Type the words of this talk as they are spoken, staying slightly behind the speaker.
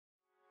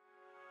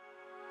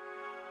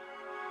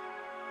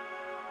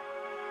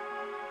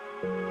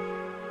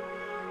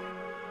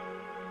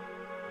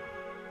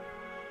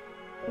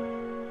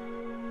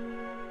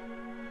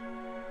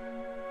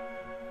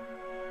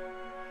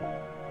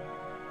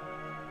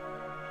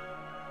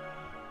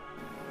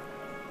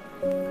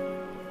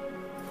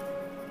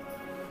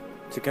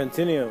to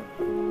continue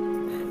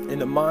in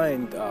the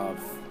mind of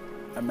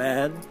a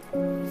man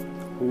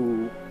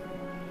who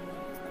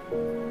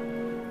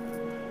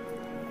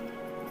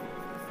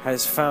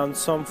has found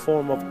some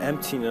form of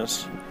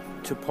emptiness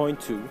to point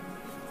to,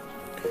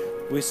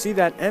 we see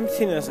that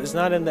emptiness is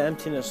not in the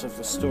emptiness of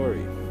the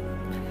story.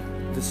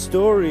 The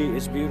story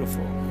is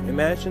beautiful.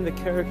 Imagine the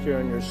character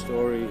in your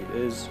story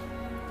is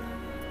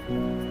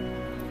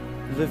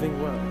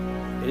living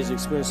well. It is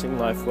experiencing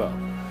life well.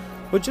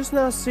 But just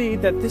now see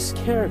that this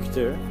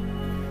character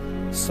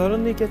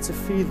suddenly gets a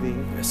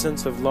feeling, a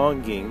sense of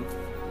longing,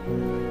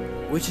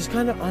 which is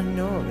kind of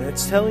unknown. And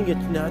it's telling it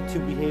not to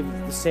behave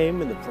the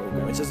same in the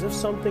program. It's as if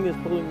something is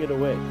pulling it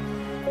away.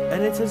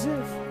 And it's as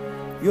if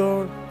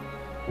your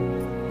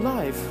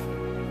life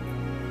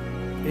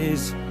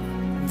is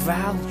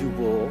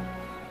valuable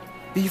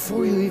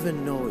before you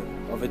even know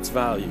of its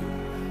value.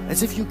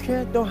 As if you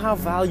can't know how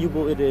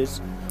valuable it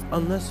is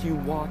unless you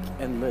walk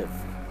and live.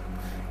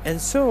 And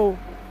so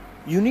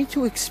you need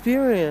to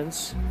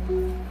experience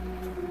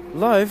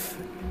life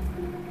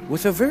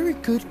with a very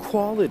good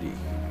quality.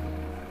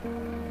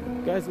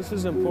 Guys, this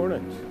is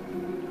important.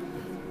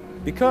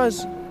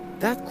 Because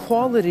that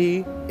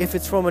quality, if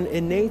it's from an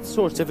innate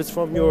source, if it's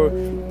from your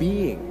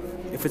being,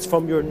 if it's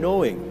from your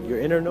knowing, your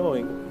inner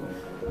knowing,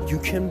 you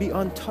can be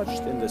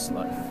untouched in this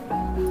life.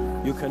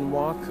 You can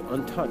walk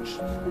untouched.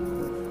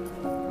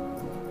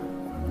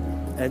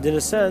 And in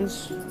a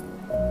sense,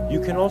 you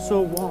can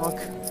also walk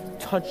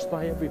touched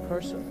by every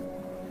person.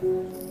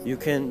 You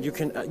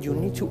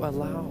need to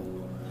allow.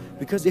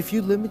 Because if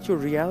you limit your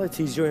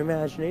realities, your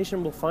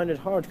imagination will find it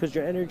hard because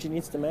your energy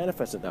needs to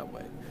manifest it that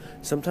way.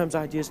 Sometimes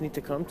ideas need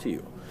to come to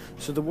you.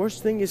 So the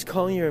worst thing is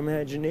calling your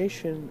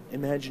imagination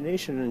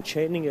and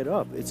chaining it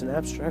up. It's an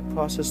abstract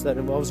process that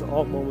involves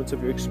all moments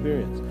of your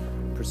experience.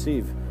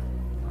 Perceive.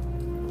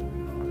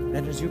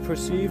 And as you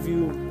perceive,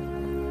 you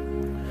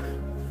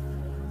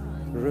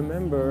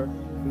remember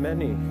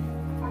many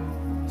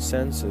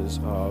senses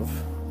of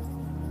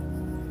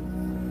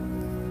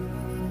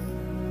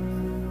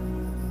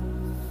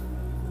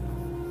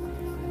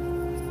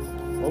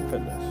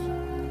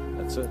openness.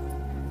 That's it.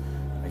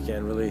 I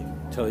can't really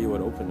tell you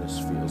what openness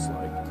feels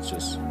like. It's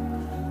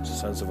a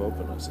sense of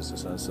openness. It's a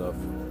sense of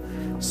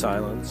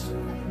silence.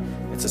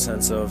 It's a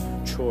sense of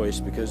choice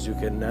because you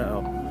can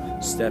now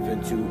step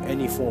into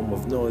any form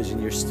of noise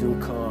and you're still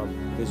calm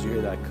because you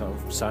hear that calm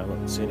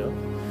silence, you know?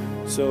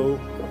 So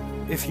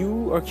if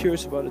you are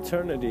curious about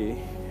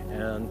eternity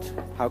and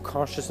how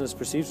consciousness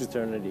perceives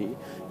eternity,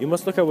 you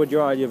must look at what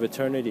your idea of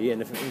eternity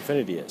and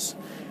infinity is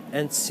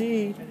and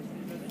see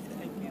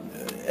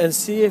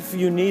if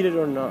you need it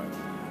or not.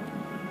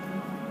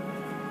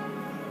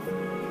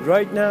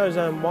 Right now as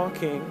I'm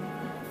walking,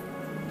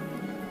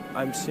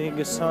 I'm seeing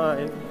a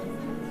sign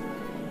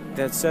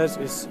that says,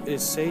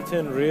 is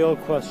Satan real? ?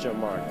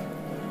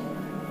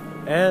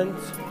 And,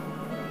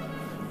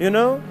 you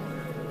know,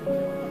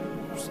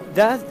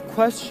 that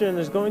question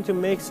is going to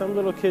make some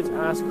little kids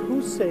ask,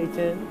 who's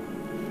Satan?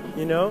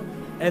 You know?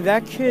 And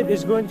that kid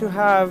is going to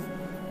have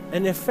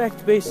an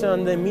effect based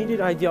on the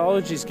immediate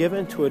ideologies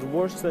given to it,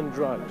 worse than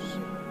drugs.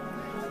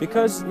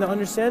 Because the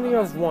understanding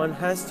of one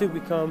has to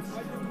become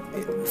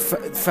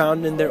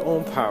found in their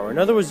own power. In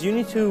other words, you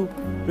need to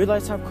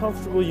realize how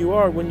comfortable you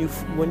are when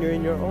you're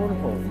in your own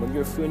home,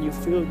 when you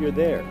feel you're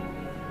there.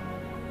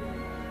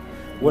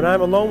 When I'm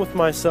alone with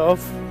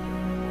myself,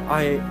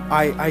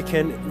 I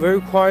can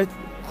very quiet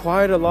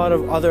a lot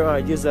of other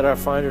ideas that I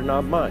find are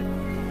not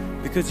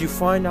mine, because you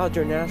find out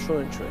your natural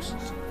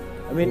interests.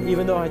 I mean,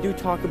 even though I do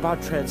talk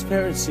about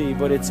transparency,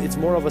 but it's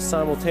more of a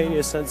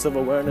simultaneous sense of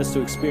awareness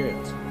to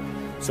experience.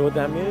 So what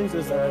that means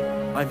is that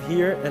I'm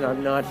here and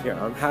I'm not here.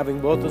 I'm having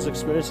both those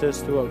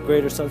experiences to a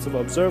greater sense of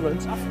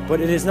observance,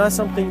 but it is not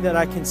something that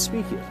I can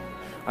speak it.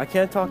 I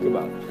can't talk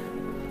about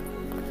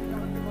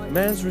it.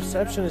 Man's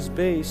reception is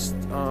based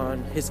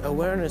on his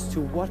awareness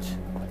to what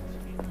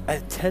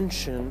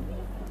attention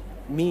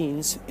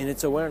means in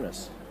its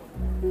awareness.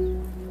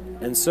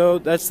 And so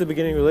that's the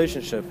beginning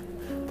relationship.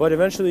 But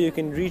eventually you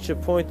can reach a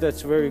point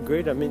that's very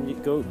great. I mean, you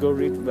go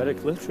read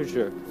Vedic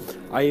literature.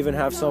 I even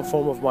have some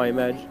form of my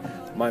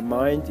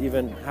mind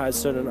even has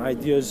certain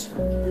ideas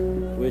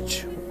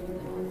which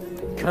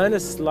kind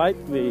of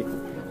slightly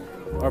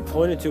are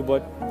pointed to,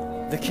 but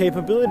the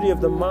capability of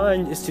the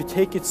mind is to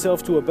take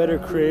itself to a better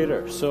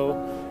creator. So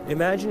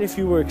imagine if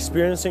you were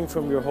experiencing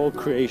from your whole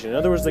creation. In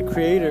other words, the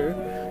creator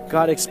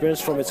got experience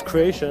from its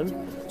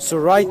creation. So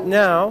right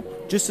now,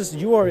 just as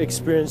you are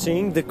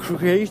experiencing, the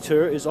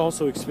creator is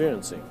also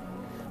experiencing.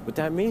 What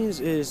that means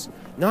is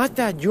not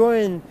that you're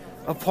in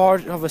a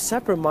part of a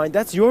separate mind.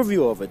 That's your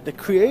view of it. The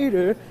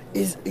creator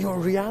is your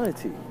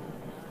reality.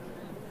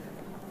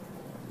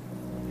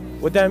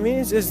 What that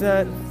means is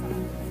that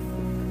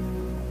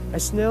a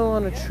snail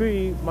on a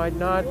tree might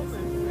not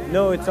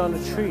know it's on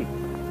a tree.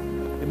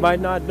 It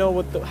might not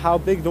know how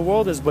big the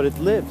world is, but it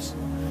lives.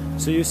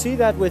 So you see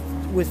that with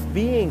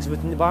beings,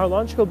 with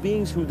biological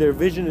beings who their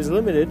vision is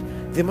limited,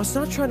 they must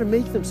not try to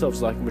make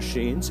themselves like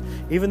machines,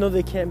 even though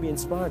they can be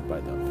inspired by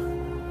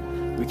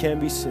them. We can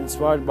be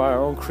inspired by our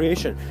own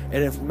creation.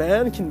 And if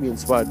man can be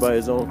inspired by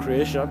his own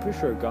creation, I'm pretty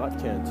sure God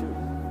can too.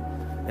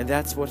 And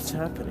that's what's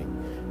happening.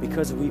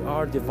 Because we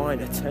are divine.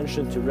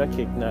 Attention to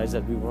recognize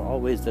that we were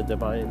always the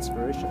divine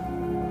inspiration.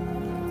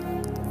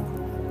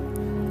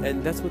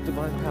 And that's what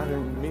divine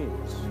pattern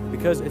means.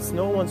 Because it's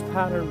no one's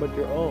pattern but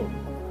your own.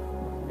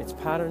 It's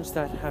patterns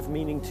that have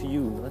meaning to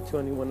you, not to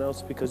anyone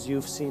else, because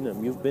you've seen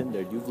them, you've been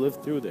there, you've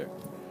lived through there.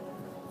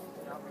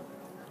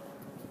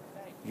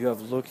 You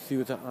have looked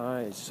through the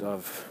eyes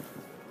of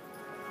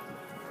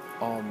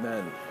all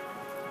men,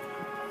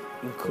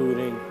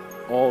 including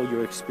all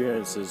your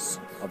experiences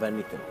of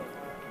anything.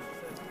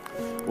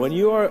 When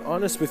you are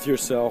honest with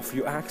yourself,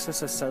 you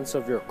access a sense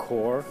of your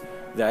core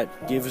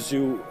that gives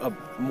you a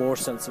more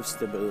sense of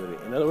stability.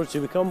 In other words,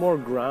 you become more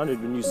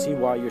grounded when you see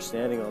why you're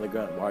standing on the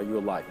ground, why you're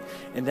alive.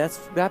 And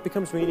that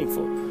becomes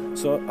meaningful.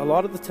 So a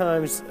lot of the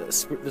times,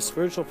 the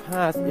spiritual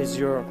path is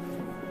your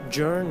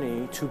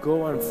journey to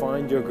go and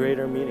find your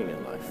greater meaning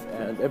in life.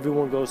 And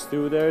everyone goes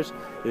through theirs.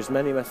 There's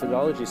many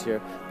methodologies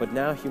here, but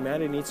now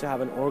humanity needs to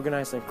have an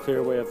organized and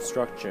clear way of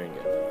structuring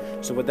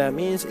it. So what that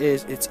means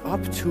is it's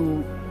up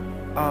to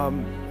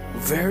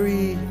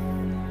very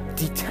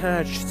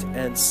detached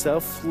and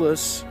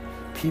selfless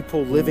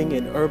people living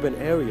in urban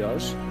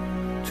areas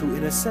to,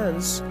 in a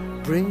sense,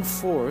 bring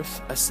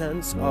forth a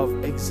sense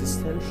of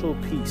existential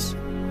peace.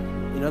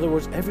 In other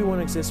words,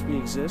 everyone exists, we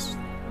exist,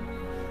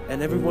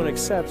 and everyone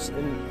accepts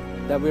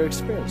that we're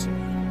experiencing.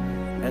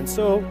 And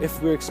so,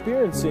 if we're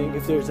experiencing,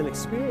 if there's an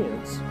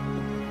experience,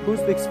 who's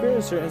the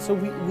experiencer? And so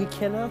we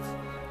cannot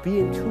be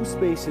in two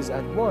spaces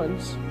at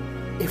once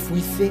if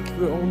we think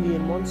we're only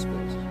in one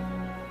space.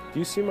 Do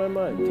you see my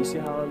mind? Do you see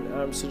how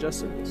I'm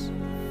suggesting this?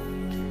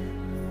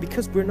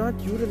 Because we're not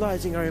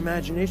utilizing our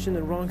imagination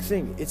in the wrong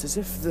thing. It's as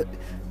if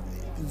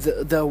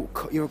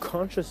your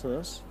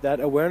consciousness, that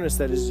awareness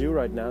that is you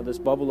right now, this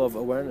bubble of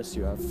awareness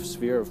you have,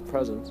 sphere of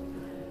presence,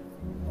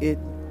 it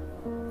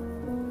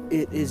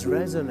is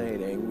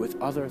resonating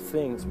with other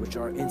things which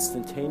are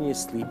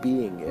instantaneously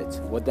being it.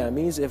 What that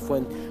means, if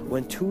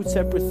when two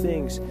separate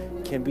things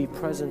can be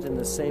present in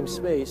the same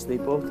space, they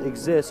both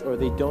exist or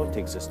they don't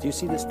exist. Do you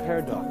see this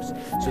paradox?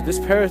 So this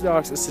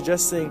paradox is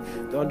suggesting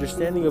the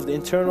understanding of the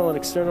internal and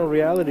external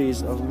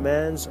realities of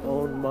man's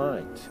own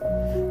mind.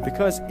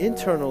 Because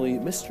internally,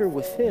 Mr.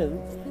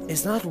 Within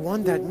is not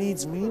one that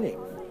needs meaning.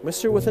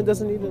 Mr. Within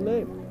doesn't need a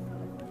name.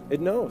 It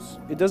knows.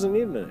 It doesn't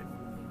need a name.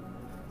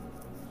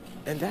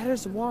 And that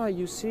is why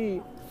you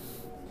see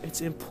it's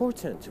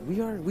important.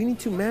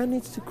 Man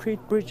needs to create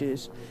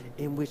bridges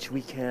in which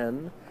we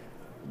can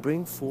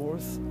bring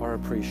forth our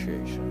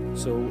appreciation.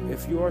 So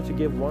if you are to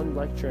give one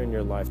lecture in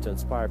your life to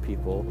inspire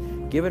people,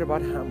 give it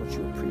about how much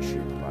you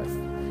appreciate life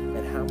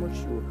and how much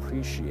you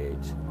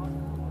appreciate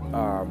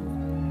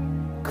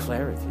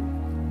clarity.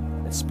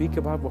 And speak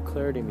about what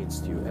clarity means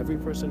to you. Every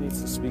person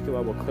needs to speak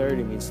about what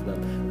clarity means to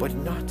them, but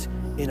not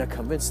in a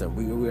convince them.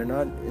 We are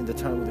not in the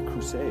time of the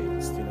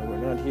Crusades. We're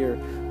not here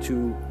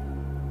to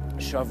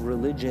shove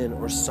religion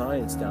or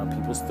science down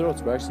people's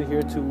throats. We're actually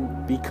here to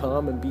be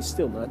calm and be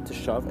still, not to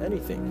shove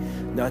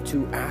anything, not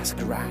to ask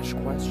rash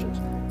questions.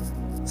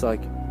 It's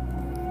like,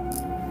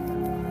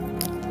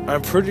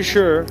 I'm pretty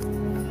sure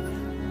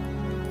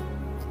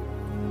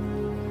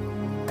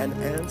an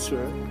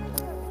answer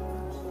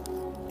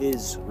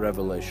is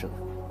revelation,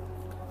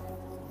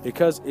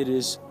 because it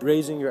is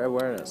raising your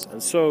awareness.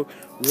 And so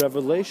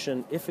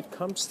revelation, if it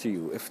comes to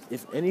you,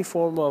 if any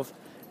form of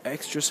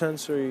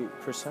extrasensory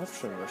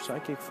perception or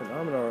psychic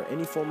phenomena or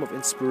any form of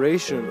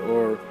inspiration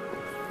or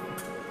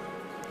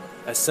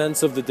a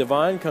sense of the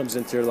divine comes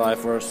into your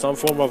life, or some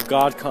form of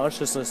God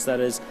consciousness that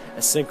is a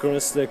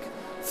synchronistic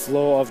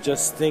flow of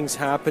just things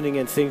happening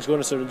and things going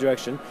a certain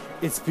direction,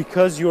 it's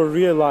because you're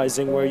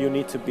realizing where you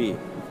need to be.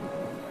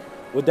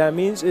 What that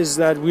means is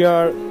that we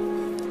are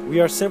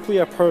simply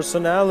a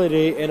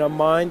personality in a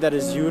mind that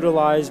is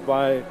utilized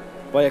by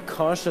a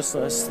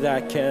consciousness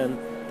that can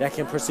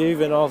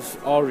perceive in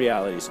all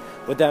realities.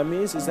 What that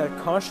means is that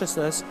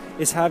consciousness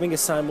is having a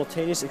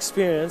simultaneous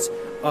experience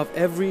of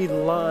every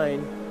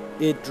line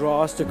it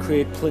draws to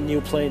create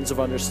new planes of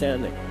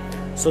understanding.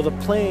 So the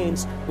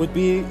planes would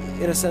be,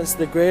 in a sense,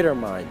 the greater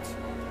mind.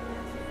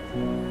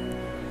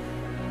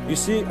 You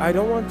see, I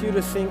don't want you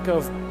to think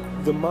of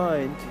the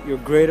mind, your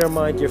greater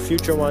mind, your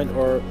future mind,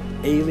 or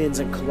aliens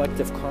and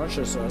collective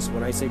consciousness.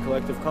 When I say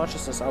collective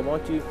consciousness, I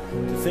want you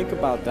to think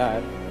about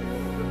that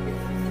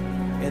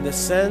in the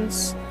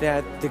sense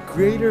that the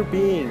greater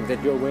being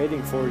that you're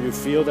waiting for, you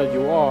feel that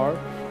you are,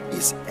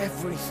 is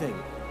everything.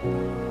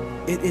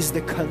 It is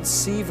the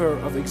conceiver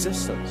of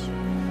existence.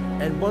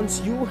 And once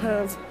you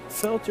have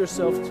felt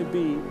yourself to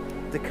be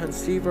the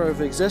conceiver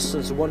of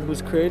existence, one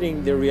who's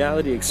creating the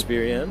reality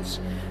experience,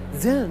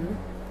 then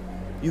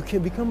you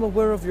can become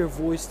aware of your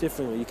voice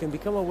differently. You can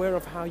become aware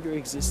of how you're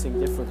existing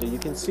differently. You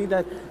can see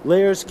that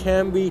layers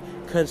can be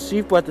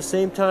conceived, but at the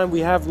same time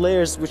we have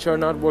layers which are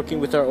not working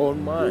with our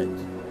own mind.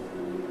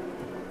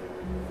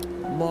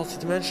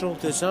 Multidimensional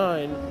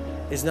design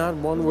is not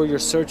one where you're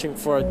searching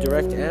for a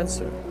direct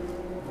answer.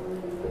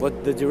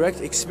 But the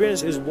direct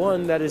experience is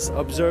one that is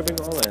observing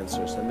all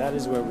answers, and that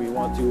is where we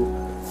want to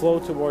flow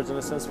towards, in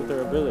a sense, with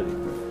our ability.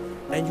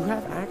 And you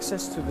have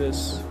access to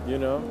this, you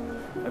know.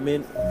 I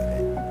mean,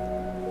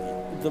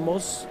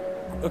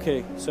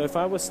 okay, so if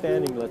I was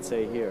standing, let's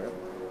say here,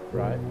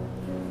 right,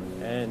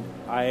 and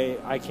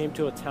I came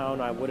to a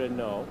town I wouldn't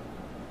know,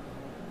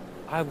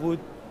 I would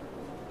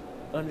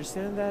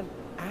understand that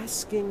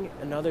asking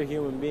another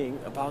human being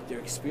about their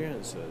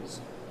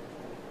experiences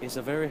is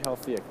a very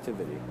healthy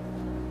activity,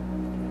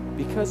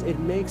 because it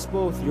makes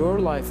both your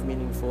life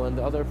meaningful and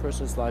the other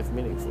person's life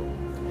meaningful.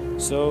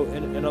 So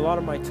in a lot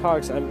of my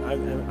talks,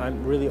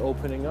 I'm really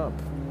opening up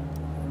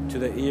to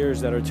the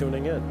ears that are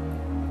tuning in.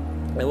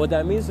 And what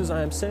that means is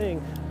I am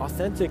saying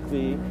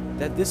authentically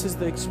that this is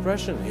the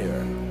expression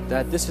here,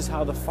 that this is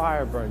how the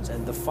fire burns,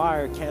 and the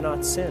fire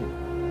cannot sin.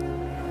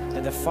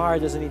 And the fire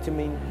doesn't need to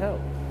mean hell.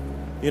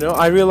 You know,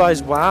 I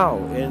realized, wow,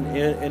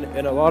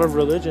 in a lot of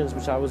religions,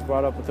 which I was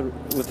brought up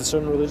with a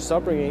certain religious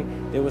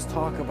upbringing, there was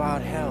talk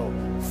about hell,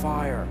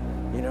 fire,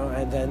 you know,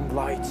 and then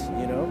light,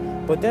 you know.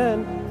 But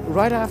then,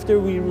 right after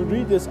we would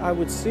read this, I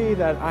would see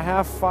that I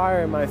have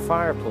fire in my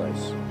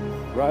fireplace,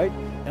 right?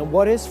 And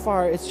what is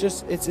fire? It's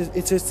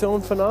its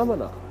own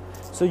phenomena.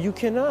 So you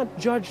cannot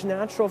judge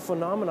natural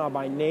phenomena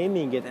by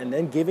naming it and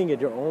then giving it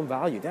your own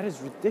value. That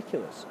is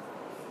ridiculous.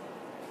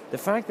 The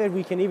fact that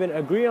we can even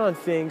agree on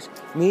things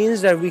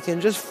means that we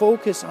can just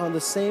focus on the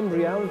same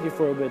reality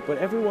for a bit, but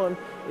everyone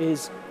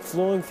is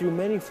flowing through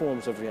many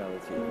forms of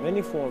reality,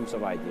 many forms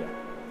of idea.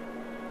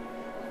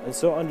 And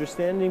so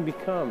understanding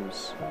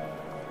becomes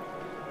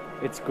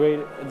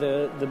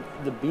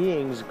the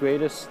being's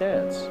greatest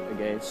stance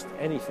against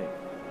anything.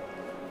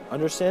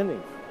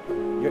 Understanding.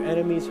 Your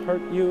enemies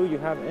hurt you, you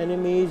have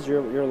enemies,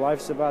 your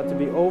life's about to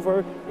be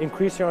over.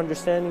 Increase your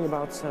understanding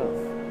about self.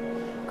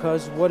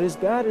 Because what is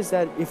bad is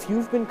that if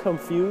you've been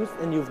confused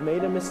and you've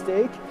made a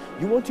mistake,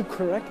 you want to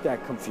correct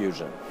that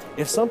confusion.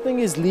 If something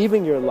is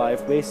leaving your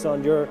life based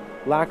on your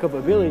lack of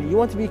ability, you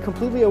want to be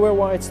completely aware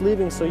why it's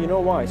leaving, so you know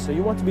why. So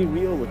you want to be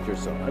real with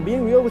yourself. And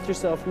being real with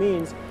yourself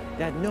means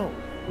that no,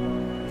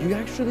 you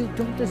actually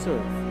don't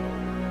deserve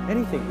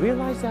anything.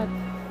 Realize that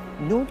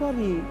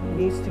nobody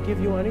needs to give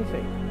you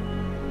anything.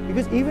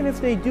 Because even if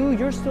they do,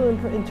 you're still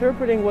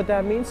interpreting what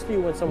that means to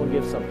you when someone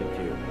gives something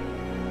to you.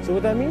 So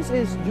what that means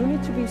is you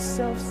need to be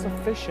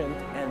self-sufficient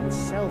and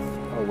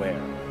self-aware.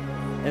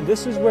 And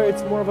this is where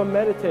it's more of a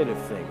meditative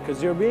thing,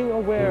 because you're being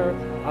aware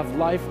of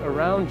life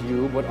around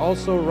you, but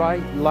also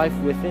life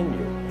within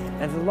you.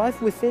 And the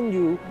life within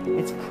you,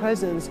 its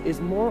presence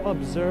is more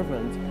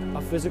observant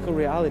of physical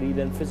reality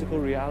than physical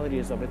reality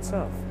is of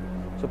itself.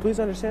 So please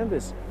understand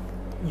this.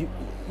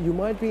 You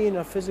might be in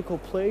a physical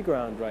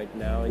playground right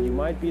now, and you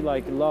might be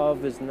like,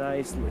 love is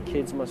nice, the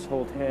kids must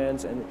hold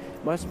hands, and it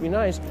must be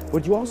nice,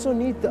 but you also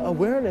need the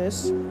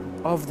awareness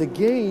of the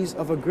gaze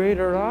of a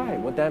greater I.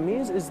 What that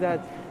means is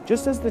that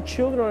just as the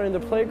children are in the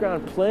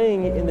playground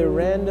playing in their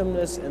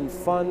randomness and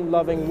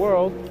fun-loving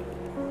world,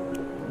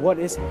 what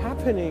is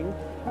happening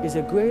is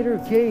a greater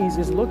gaze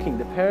is looking.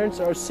 The parents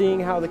are seeing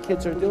how the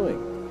kids are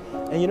doing.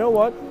 And you know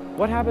what?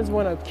 What happens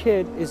when a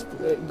kid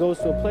goes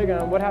to a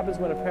playground? What happens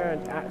when a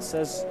parent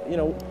says, you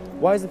know,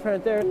 why is the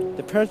parent there?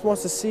 The parent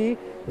wants to see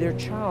their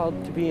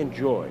child to be in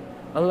joy.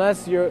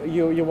 Unless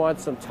you want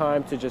some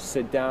time to just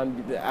sit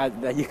down,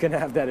 that you can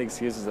have that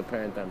excuse as a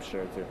parent, I'm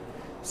sure, too.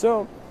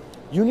 So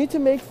you need to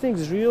make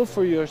things real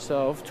for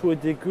yourself to a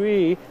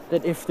degree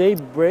that if they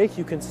break,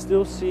 you can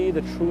still see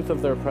the truth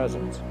of their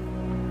presence.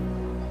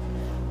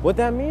 What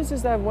that means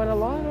is that when a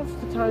lot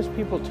of the times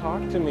people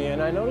talk to me,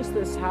 and I notice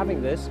this,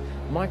 having this,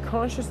 my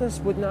consciousness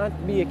would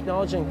not be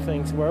acknowledging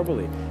things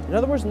verbally. In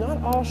other words,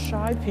 not all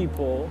shy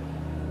people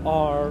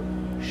are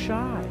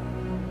shy.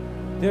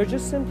 They're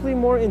just simply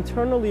more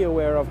internally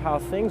aware of how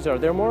things are.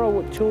 They're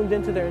more tuned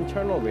into their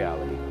internal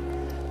reality.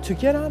 To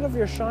get out of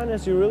your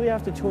shyness, you really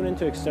have to tune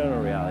into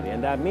external reality.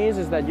 And that means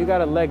is that you got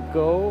to let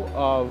go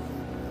of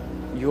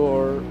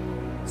your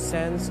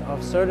sense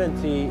of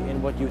certainty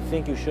in what you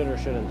think you should or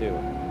shouldn't do.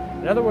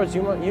 In other words,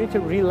 you need to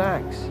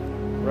relax,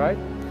 right?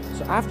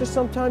 So after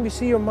some time, you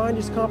see your mind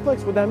is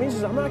complex. What that means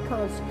is I'm not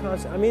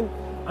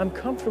I'm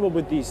comfortable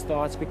with these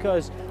thoughts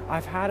because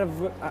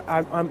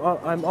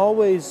I'm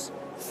always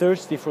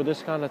thirsty for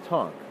this kind of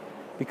talk,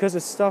 because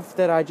it's stuff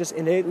that I just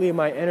innately,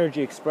 my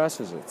energy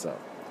expresses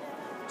itself.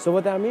 So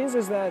what that means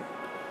is that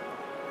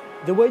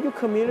the way you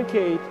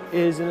communicate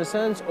is, in a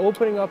sense,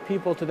 opening up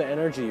people to the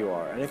energy you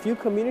are. And if you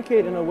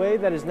communicate in a way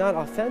that is not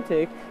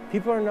authentic,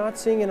 people are not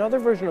seeing another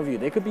version of you.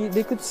 They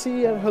could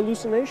see a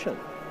hallucination.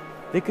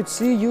 They could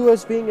see you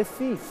as being a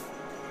thief.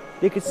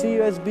 They could see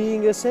you as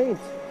being a saint.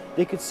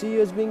 They could see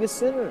you as being a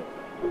sinner.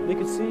 They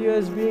could see you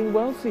as being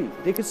wealthy.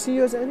 They could see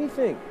you as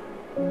anything.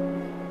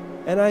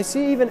 And I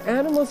see even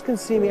animals can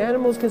see me.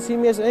 Animals can see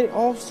me as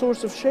all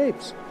sorts of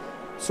shapes.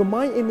 So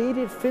my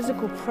immediate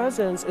physical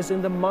presence is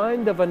in the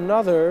mind of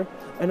another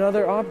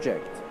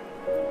object,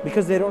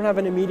 because they don't have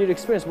an immediate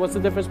experience. What's the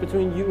difference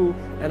between you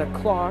and a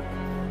clock?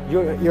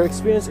 Your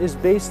experience is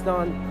based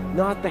on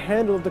not the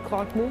handle of the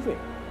clock moving.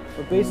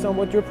 but based on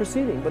what you're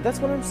perceiving. But that's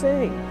what I'm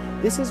saying.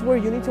 This is where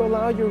you need to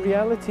allow your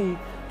reality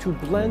to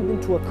blend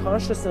into a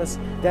consciousness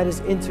that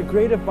is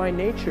integrative by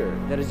nature,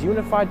 that is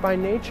unified by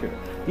nature.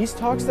 These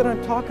talks that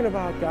I'm talking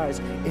about, guys,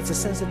 it's a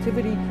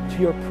sensitivity to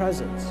your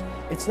presence.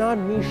 It's not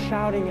me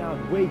shouting out,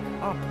 wake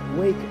up,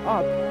 wake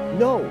up.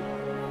 No,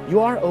 you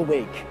are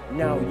awake.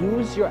 Now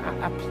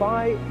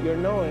apply your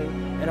knowing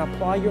and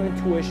apply your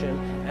intuition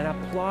and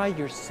apply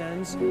your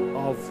sense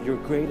of your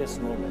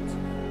greatest moment.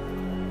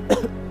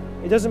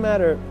 It doesn't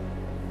matter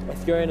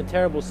if you're in a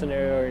terrible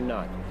scenario or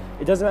not.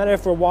 It doesn't matter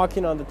if we're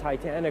walking on the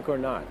Titanic or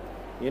not,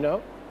 you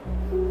know?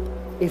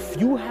 If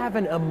you have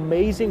an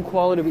amazing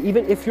quality,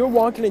 even if you're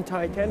walking in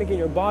Titanic and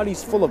your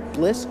body's full of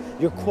bliss,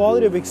 your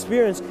quality of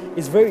experience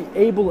is very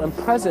able and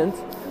present,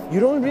 you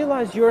don't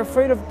realize you're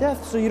afraid of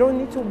death, so you don't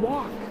need to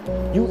walk.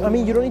 You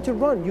don't need to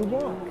run, you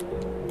walk.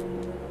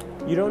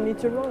 You don't need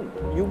to run,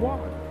 you walk.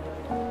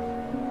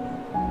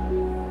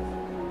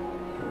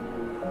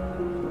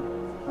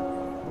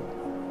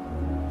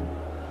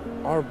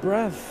 Our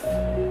breath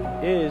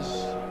is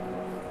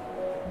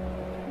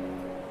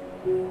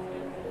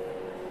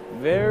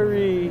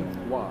very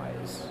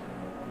wise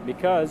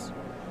because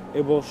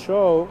it will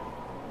show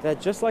that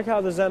just like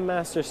how the Zen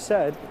master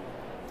said,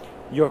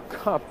 your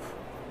cup,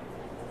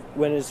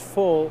 when it's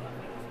full,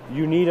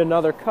 you need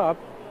another cup.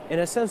 In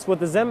a sense, what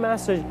the Zen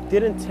master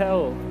didn't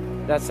tell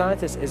that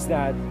scientist is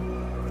that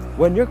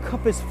when your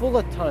cup is full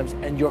at times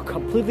and you're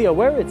completely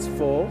aware it's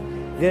full,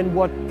 then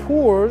what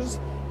pours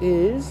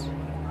is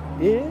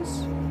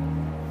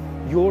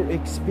your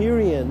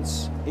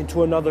experience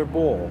into another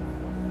bowl.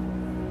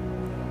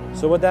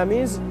 So what that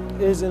means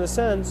is, in a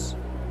sense,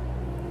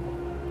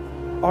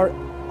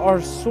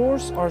 our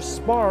source, our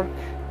spark,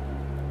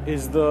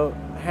 is the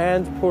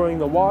hand pouring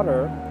the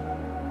water,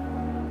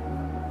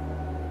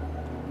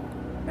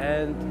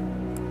 and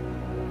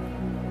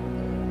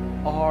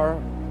our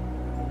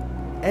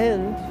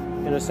end,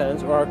 in a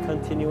sense, or our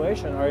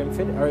continuation, our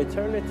infinity, our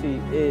eternity,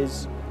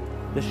 is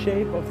the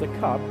shape of the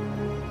cup.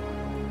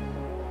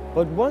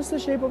 But once the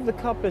shape of the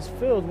cup is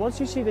filled, once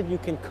you see that you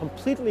can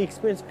completely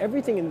experience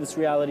everything in this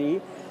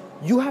reality,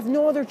 you have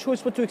no other choice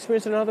but to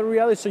experience another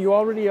reality, so you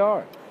already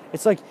are.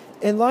 It's like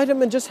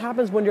enlightenment just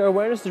happens when your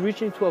awareness is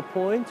reaching to a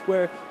point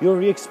where you're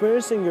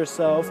re-experiencing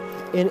yourself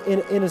in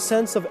a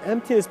sense of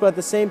emptiness, but at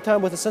the same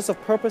time with a sense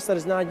of purpose that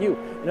is not you.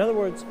 In other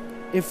words,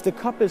 if the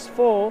cup is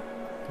full,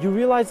 you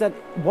realize that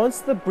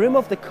once the brim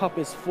of the cup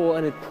is full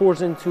and it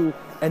pours into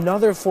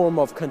another form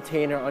of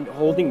container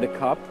holding the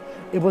cup,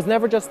 it was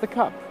never just the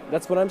cup.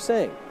 That's what I'm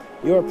saying.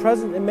 You are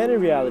present in many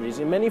realities,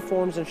 in many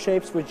forms and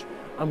shapes, which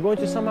I'm going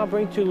to somehow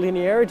bring to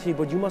linearity,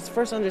 but you must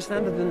first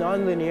understand that the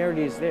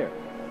non-linearity is there.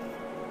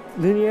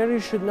 Linearity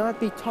should not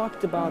be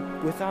talked about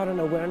without an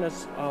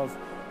awareness of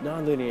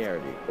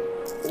non-linearity.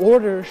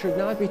 Order should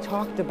not be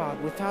talked about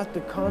without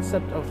the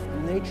concept of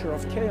the nature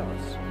of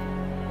chaos.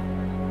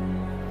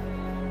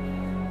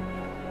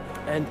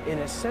 And in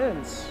a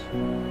sense,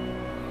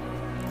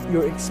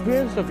 your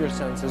experience of your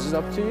senses is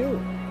up to you.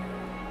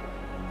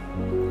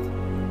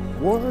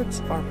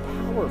 Words are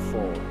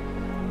powerful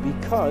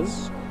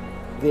because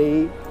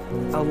they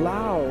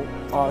allow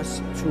us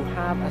to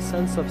have a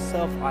sense of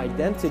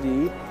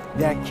self-identity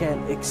that can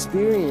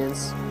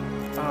experience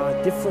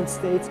different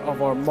states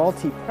of our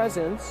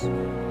multi-presence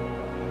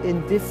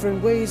in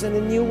different ways and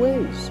in new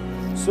ways.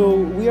 So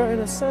we are, in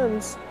a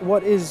sense,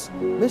 what is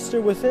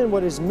Mr. Within,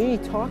 what is me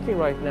talking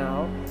right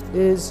now,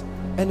 is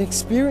an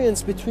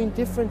experience between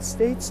different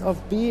states of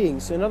being.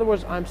 So in other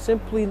words, I'm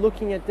simply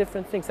looking at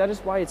different things. That is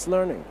why it's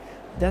learning.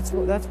 That's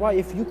why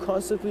if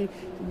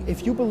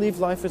you believe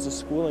life is a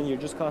school and you're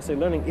just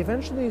constantly learning,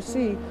 eventually you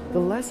see the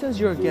lessons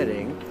you're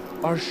getting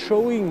are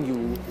showing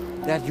you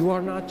that you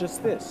are not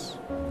just this.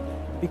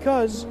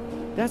 Because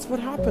that's what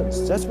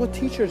happens. That's what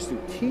teachers do.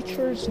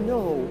 Teachers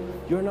know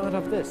you're not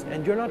of this,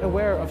 and you're not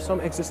aware of some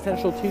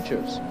existential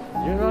teachers.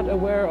 You're not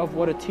aware of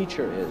what a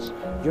teacher is.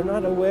 You're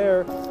not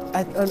aware,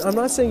 and I'm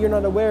not saying you're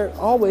not aware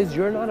always,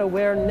 you're not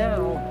aware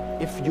now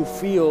if you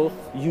feel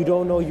you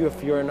don't know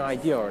if you're an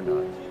idea or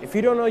not. If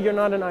you don't know you're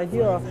not an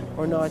idea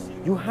or not,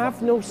 you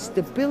have no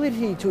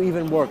stability to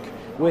even work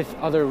with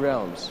other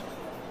realms.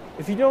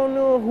 If you don't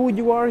know who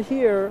you are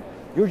here,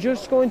 you're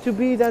just going to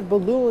be that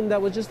balloon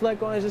that was just let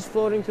go and is just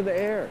floating to the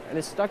air and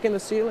it's stuck in the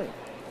ceiling,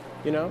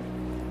 you know?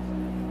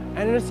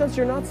 And in a sense,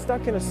 you're not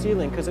stuck in a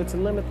ceiling because it's a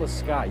limitless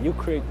sky. You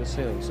create the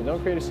ceiling, so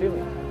don't create a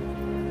ceiling.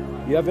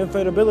 You have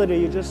infinite ability,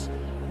 you just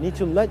need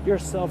to let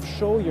yourself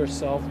show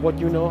yourself what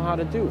you know how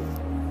to do.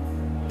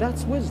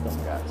 That's wisdom,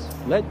 guys.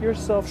 Let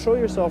yourself show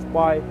yourself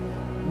by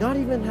not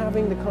even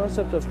having the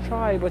concept of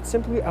try, but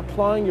simply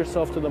applying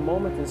yourself to the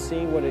moment and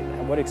seeing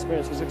what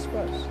experiences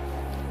express.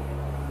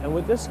 And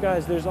with this,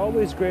 guys, there's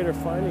always greater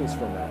findings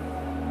from that.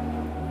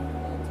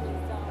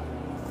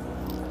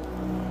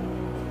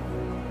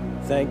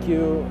 Thank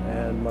you,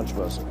 and much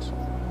blessings.